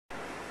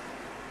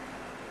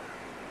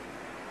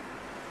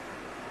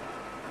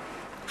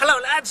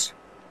lads!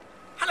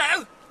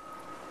 Hello!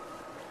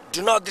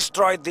 Do not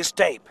destroy this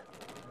tape.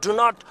 Do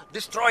not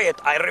destroy it,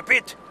 I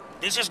repeat.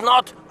 This is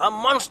not a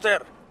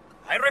monster.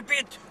 I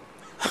repeat.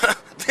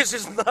 This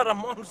is not a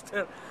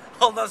monster.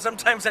 Although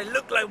sometimes I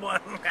look like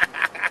one.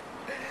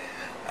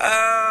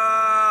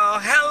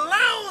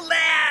 Hello,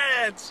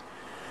 lads!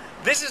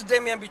 This is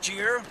Demian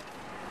Bichir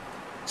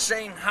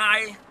saying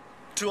hi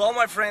to all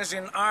my friends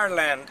in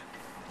Ireland.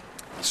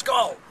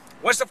 Schull,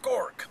 west of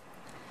Cork.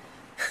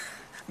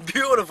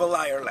 Beautiful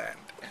Ireland.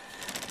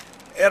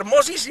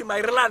 Hermosísima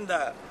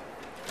Irlanda.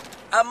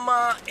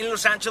 I'm in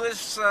Los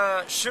Angeles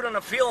shooting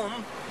a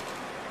film,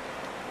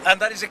 and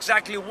that is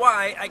exactly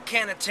why I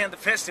can't attend the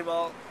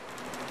festival,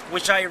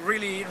 which I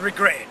really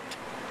regret,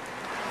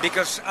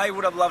 because I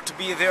would have loved to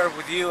be there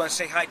with you and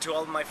say hi to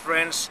all my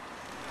friends,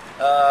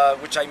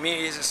 which I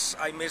miss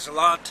a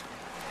lot.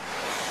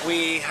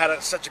 We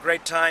had such a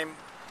great time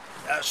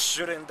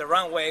shooting the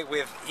runway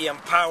with Ian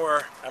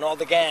Power and all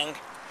the gang.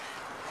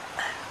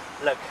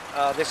 Look,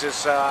 this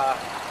is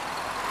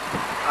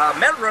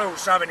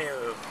Melrose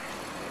Avenue.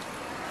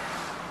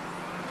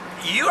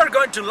 You are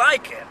going to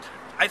like it.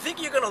 I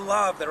think you're going to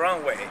love the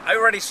runway. I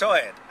already saw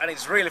it, and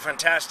it's really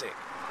fantastic.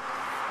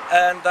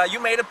 And you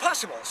made it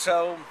possible,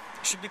 so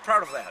you should be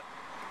proud of that.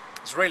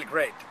 It's really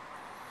great.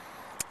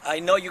 I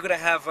know you're going to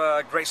have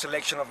a great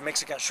selection of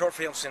Mexican short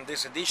films in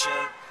this edition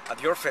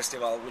at your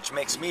festival, which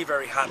makes me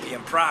very happy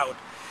and proud,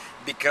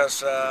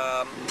 because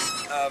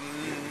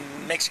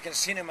Mexican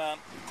cinema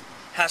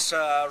has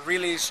a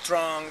really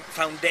strong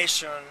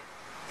foundation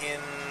in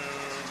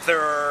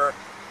their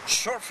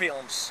short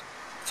films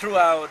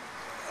throughout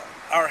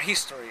our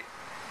history.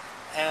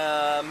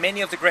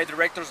 Many of the great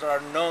directors that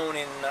are known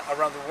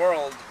around the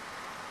world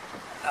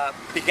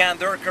began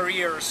their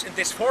careers in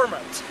this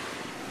format,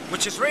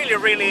 which is really,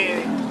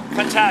 really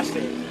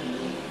fantastic.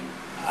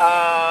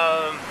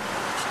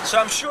 So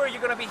I'm sure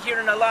you're going to be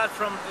hearing a lot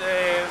from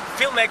the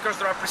filmmakers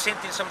that are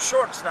presenting some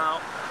shorts now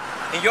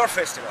in your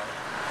festival.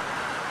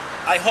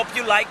 I hope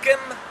you like them,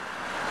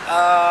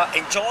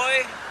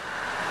 enjoy,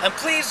 and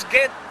please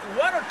get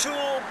 1 or 2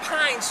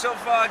 pints of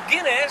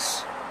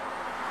Guinness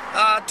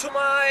to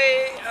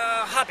my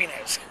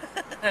happiness.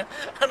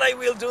 And I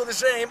will do the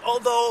same,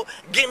 although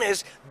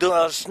Guinness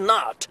does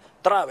not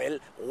travel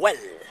well.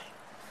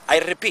 I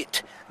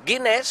repeat,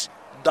 Guinness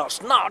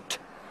does not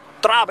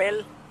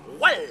travel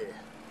well.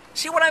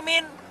 See what I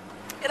mean?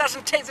 It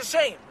doesn't taste the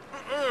same.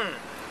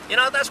 You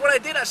know, that's what I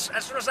did as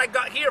soon as I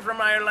got here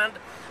from Ireland.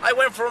 I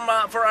went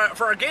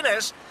for a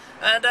Guinness,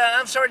 and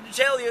I'm sorry to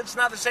tell you, it's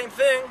not the same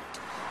thing.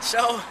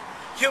 So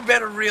you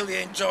better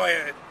really enjoy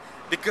it,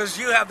 because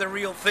you have the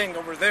real thing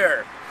over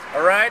there,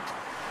 alright?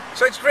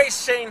 So it's great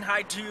saying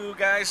hi to you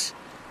guys.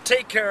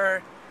 Take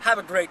care, have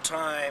a great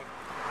time.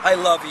 I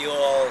love you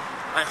all.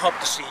 I hope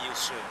to see you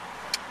soon.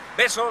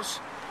 Besos,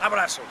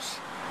 abrazos.